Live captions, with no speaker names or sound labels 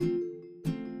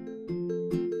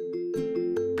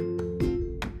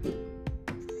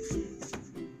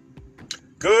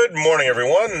Good morning,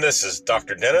 everyone. This is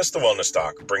Dr. Dennis, the Wellness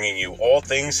Doc, bringing you all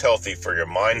things healthy for your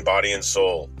mind, body, and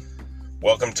soul.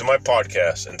 Welcome to my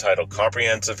podcast entitled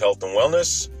Comprehensive Health and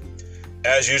Wellness.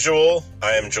 As usual,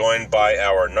 I am joined by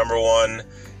our number one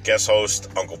guest host,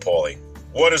 Uncle Paulie.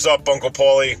 What is up, Uncle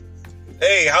Paulie?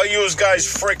 Hey, how you guys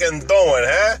freaking doing,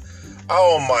 huh?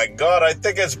 Oh my God, I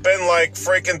think it's been like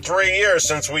freaking 3 years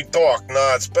since we talked.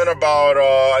 Nah, it's been about,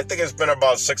 I think it's been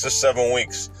about 6 or 7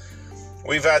 weeks.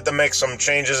 We've had to make some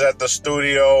changes at the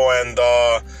studio and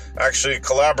actually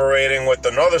collaborating with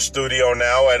another studio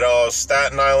now at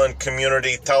Staten Island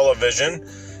Community Television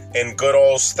in good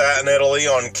old Staten, Italy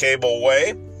on Cable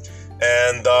Way.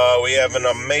 And we have an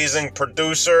amazing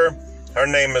producer. Her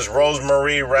name is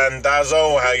Rosemarie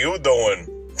Randazzo. How you doing?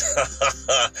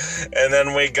 And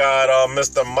then we got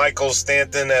Mr. Michael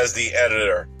Stanton as the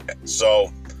editor.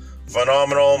 So,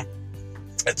 phenomenal.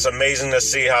 It's amazing to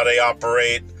see how they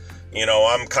operate. You know,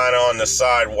 I'm kind of on the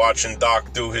side watching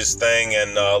Doc do his thing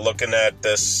and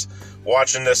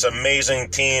watching this amazing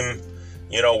team,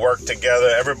 you know, work together.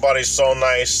 Everybody's so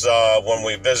nice when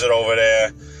we visit over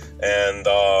there. And,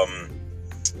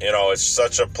 you know, it's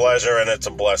such a pleasure and it's a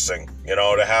blessing, you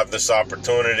know, to have this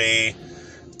opportunity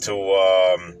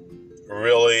to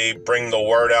really bring the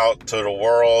word out to the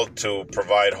world, to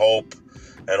provide hope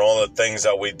and all the things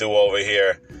that we do over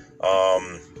here.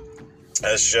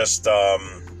 It's just...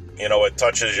 you know, it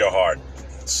touches your heart.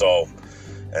 So,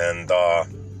 and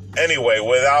anyway,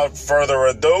 without further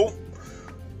ado,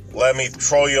 let me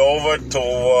throw you over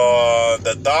to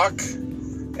the doc,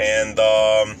 and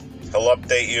he'll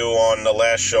update you on the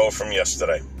last show from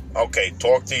yesterday. Okay,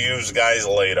 talk to you guys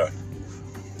later.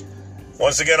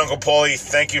 Once again, Uncle Paulie,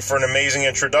 thank you for an amazing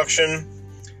introduction,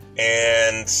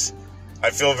 and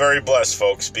I feel very blessed,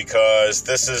 folks, because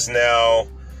this is now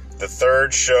the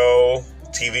third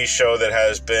TV show that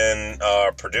has been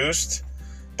produced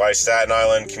by Staten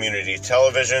Island Community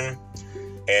Television,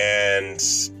 and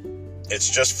it's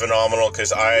just phenomenal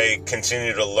because I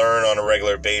continue to learn on a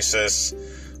regular basis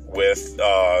with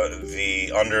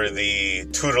under the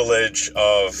tutelage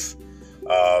of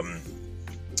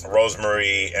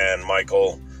Rosemarie and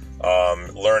Michael,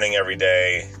 learning every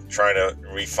day, trying to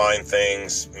refine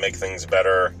things, make things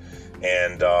better,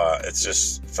 and it's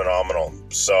just phenomenal.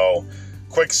 So,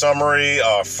 quick summary,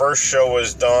 first show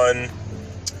was done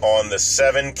on the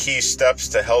 7 key steps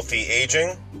to healthy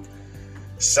aging.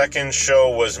 Second show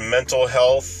was mental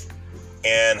health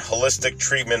and holistic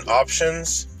treatment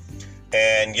options.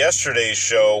 And yesterday's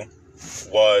show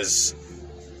was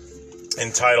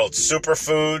entitled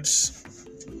Superfoods,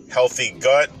 Healthy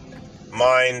Gut,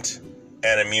 Mind,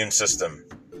 and Immune System.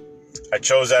 I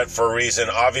chose that for a reason,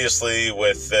 obviously,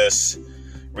 with this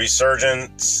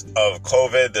resurgence of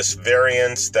COVID, this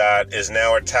variant that is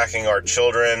now attacking our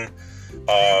children.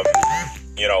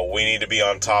 You know, we need to be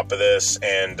on top of this,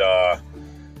 and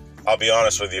I'll be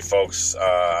honest with you folks,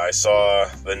 I saw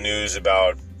the news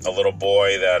about a little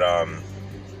boy that,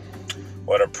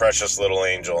 what a precious little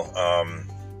angel.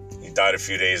 He died a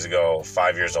few days ago,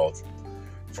 5 years old,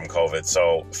 from COVID.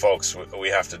 So folks, we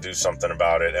have to do something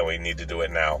about it, and we need to do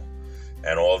it now.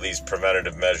 And all these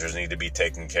preventative measures need to be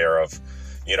taken care of.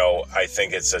 You know, I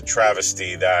think it's a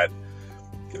travesty that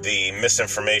the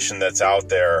misinformation that's out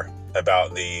there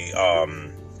about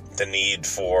the need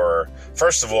for,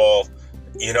 first of all,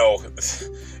 you know,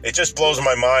 it just blows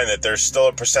my mind that there's still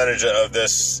a percentage of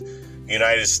this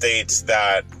United States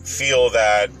that feel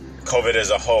that COVID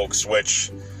is a hoax,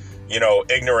 which, you know,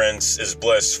 ignorance is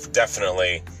bliss,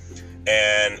 definitely.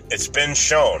 And it's been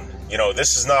shown, you know,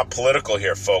 this is not political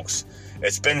here, folks.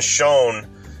 It's been shown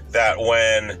that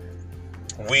when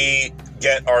we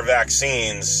get our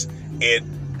vaccines, it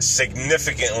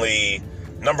significantly,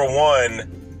 number one,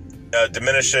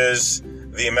 diminishes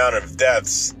the amount of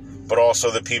deaths, but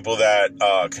also the people that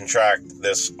contract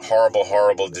this horrible,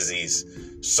 horrible disease.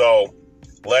 So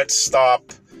let's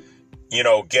stop, you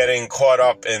know, getting caught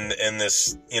up in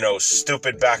this, you know,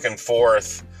 stupid back and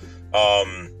forth.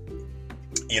 I'm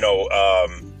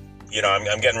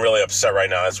getting really upset right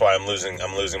now. That's why I'm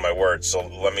losing my words. So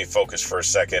let me focus for a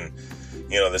second.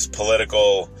 You know, this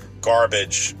political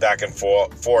garbage back and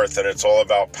forth, and it's all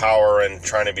about power and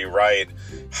trying to be right.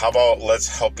 How about let's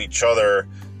help each other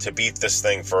to beat this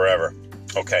thing forever?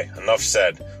 Okay, enough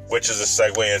said, which is a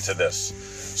segue into this.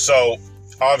 So,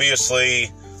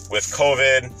 obviously, with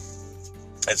COVID,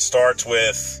 it starts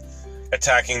with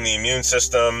attacking the immune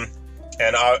system,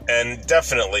 and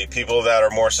definitely people that are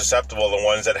more susceptible, the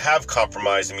ones that have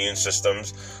compromised immune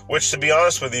systems, which, to be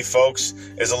honest with you folks,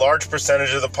 is a large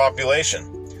percentage of the population.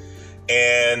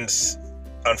 And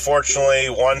unfortunately,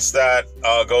 once that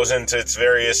goes into its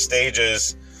various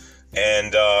stages,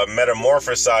 and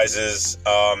metamorphosizes,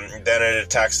 then it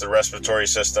attacks the respiratory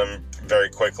system very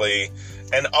quickly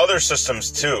and other systems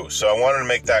too. So I wanted to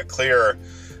make that clear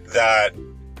that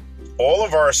all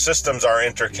of our systems are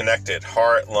interconnected: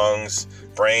 heart, lungs,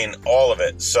 brain, all of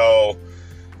it. So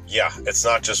yeah, it's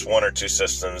not just one or two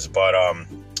systems. But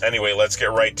anyway, let's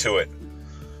get right to it.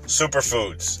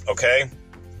 Superfoods, okay?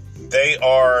 They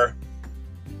are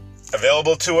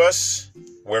available to us.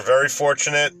 We're very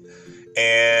fortunate,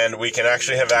 and we can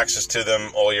actually have access to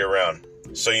them all year round.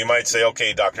 So you might say,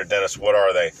 okay, Dr. Dennis, what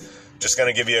are they? Just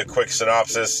going to give you a quick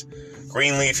synopsis.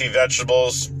 Green leafy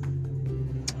vegetables,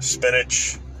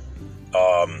 spinach,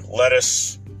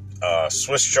 lettuce,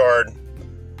 Swiss chard.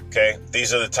 Okay,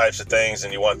 these are the types of things,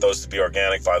 and you want those to be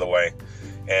organic, by the way.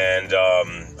 And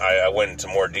I went into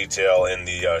more detail in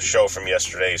the show from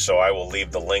yesterday, so I will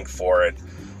leave the link for it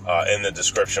in the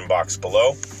description box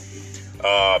below.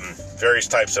 Various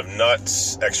types of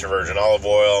nuts, extra virgin olive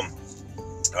oil.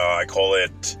 I call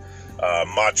it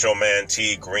Macho Man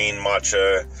tea, green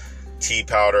matcha tea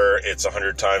powder. It's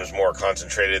 100 times more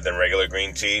concentrated than regular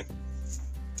green tea,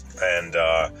 and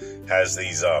has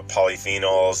these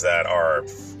polyphenols that are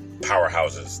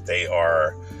powerhouses. They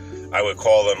are, I would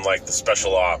call them like the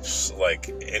special ops, like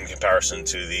in comparison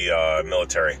to the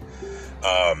military.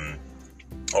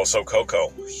 Also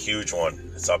cocoa, huge one.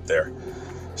 It's up there.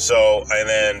 So, and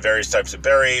then various types of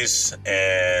berries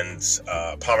and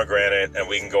pomegranate, and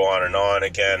we can go on and on.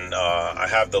 Again, I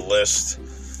have the list.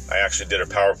 I actually did a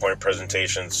PowerPoint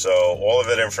presentation, so all of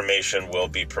that information will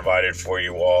be provided for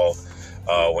you all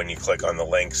when you click on the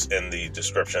links in the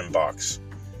description box.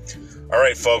 All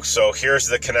right, folks, so here's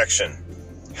the connection.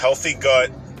 Healthy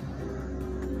gut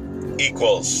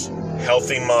equals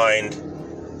healthy mind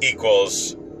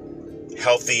equals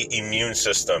healthy immune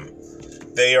system.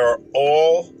 They are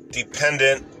all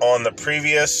dependent on the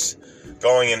previous,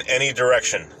 going in any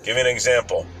direction. Give you an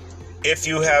example. If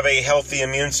you have a healthy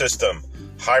immune system,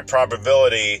 high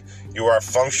probability you are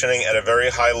functioning at a very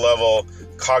high level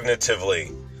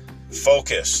cognitively,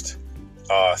 focused,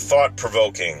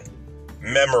 thought-provoking,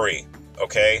 memory,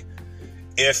 okay?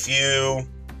 If you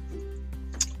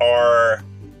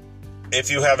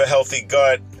have a healthy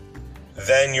gut,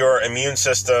 then your immune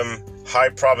system, high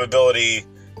probability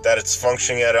that it's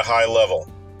functioning at a high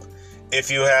level. If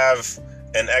you have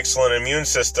an excellent immune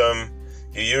system,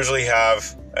 you usually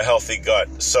have a healthy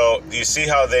gut. So do you see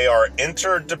how they are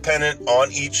interdependent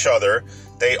on each other?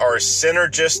 They are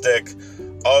synergistic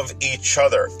of each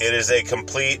other. It is a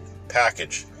complete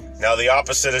package. Now the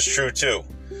opposite is true too.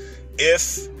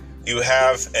 If you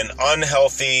have an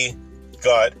unhealthy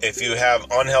gut, if you have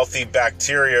unhealthy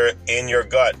bacteria in your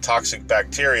gut, toxic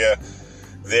bacteria,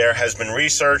 there has been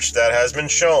research that has been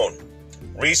shown,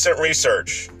 recent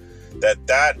research,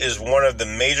 that is one of the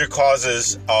major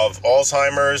causes of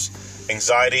Alzheimer's,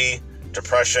 anxiety,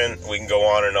 depression. We can go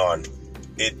on and on.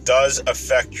 It does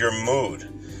affect your mood.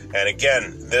 And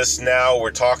again, this now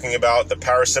we're talking about the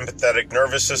parasympathetic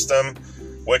nervous system,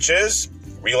 which is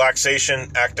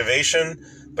relaxation, activation,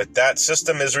 but that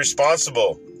system is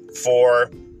responsible for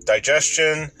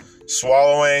digestion,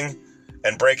 swallowing,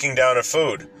 and breaking down of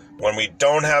food. When we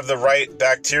don't have the right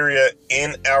bacteria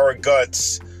in our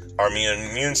guts, our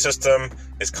immune system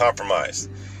is compromised.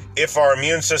 If our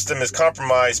immune system is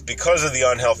compromised because of the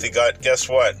unhealthy gut, guess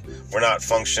what? We're not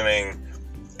functioning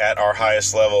at our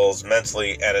highest levels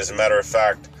mentally. And as a matter of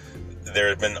fact, there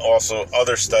have been also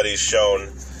other studies shown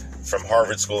from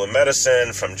Harvard School of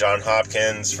Medicine, from Johns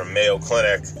Hopkins, from Mayo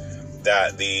Clinic,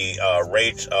 that the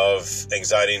rate of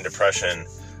anxiety and depression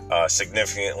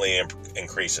significantly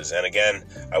increases. And again,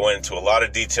 I went into a lot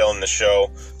of detail in the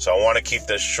show, so I want to keep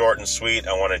this short and sweet.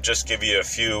 I want to just give you a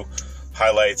few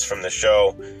highlights from the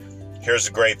show. Here's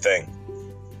the great thing.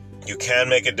 You can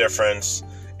make a difference.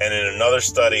 And in another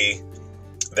study,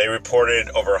 they reported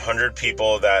over 100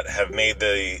 people that have made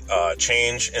the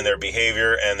change in their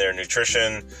behavior and their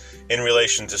nutrition in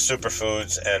relation to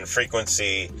superfoods and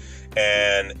frequency.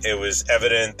 And it was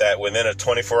evident that within a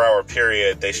 24-hour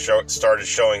period, they started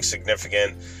showing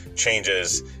significant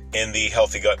changes in the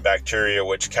healthy gut bacteria,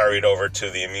 which carried over to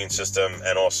the immune system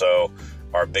and also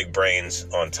our big brains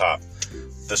on top.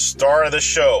 The star of the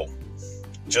show,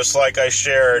 just like I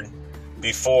shared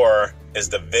before, is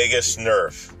the vagus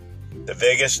nerve. The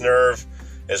vagus nerve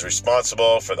is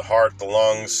responsible for the heart, the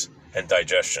lungs, and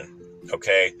digestion.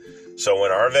 Okay? So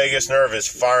when our vagus nerve is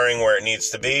firing where it needs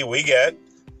to be, we get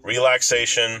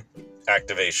relaxation,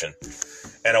 activation.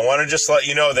 And I want to just let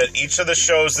you know that each of the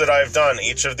shows that I've done,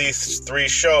 each of these 3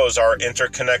 shows are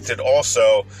interconnected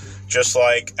also, just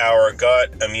like our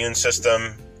gut, immune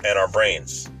system, and our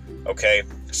brains. Okay?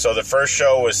 So the first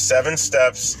show was 7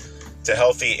 steps to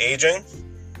healthy aging.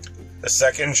 The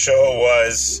second show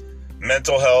was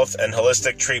mental health and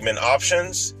holistic treatment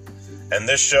options. And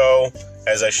this show,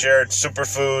 as I shared,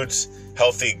 superfoods,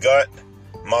 healthy gut,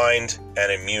 mind,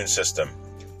 and immune system.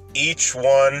 Each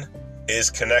one is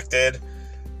connected.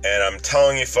 And I'm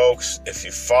telling you folks, if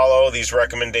you follow these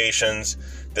recommendations,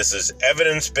 this is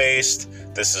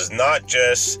evidence-based. This is not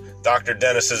just Dr.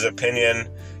 Dennis's opinion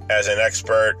as an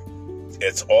expert.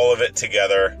 It's all of it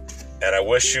together. And I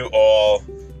wish you all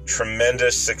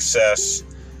tremendous success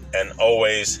and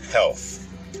always health.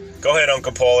 Go ahead,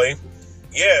 Uncle Paulie.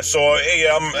 Yeah, so,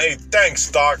 hey, thanks,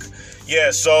 Doc.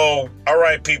 Yeah, so, all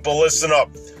right, people, listen up.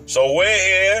 So we're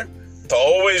here to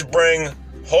always bring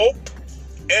hope,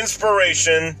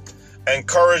 inspiration,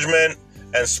 encouragement,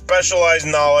 and specialized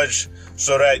knowledge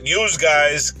so that you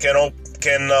guys can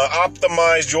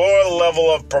optimize your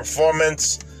level of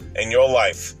performance in your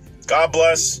life. God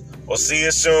bless. We'll see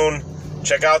you soon.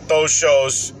 Check out those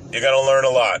shows. You're going to learn a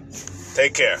lot.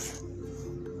 Take care.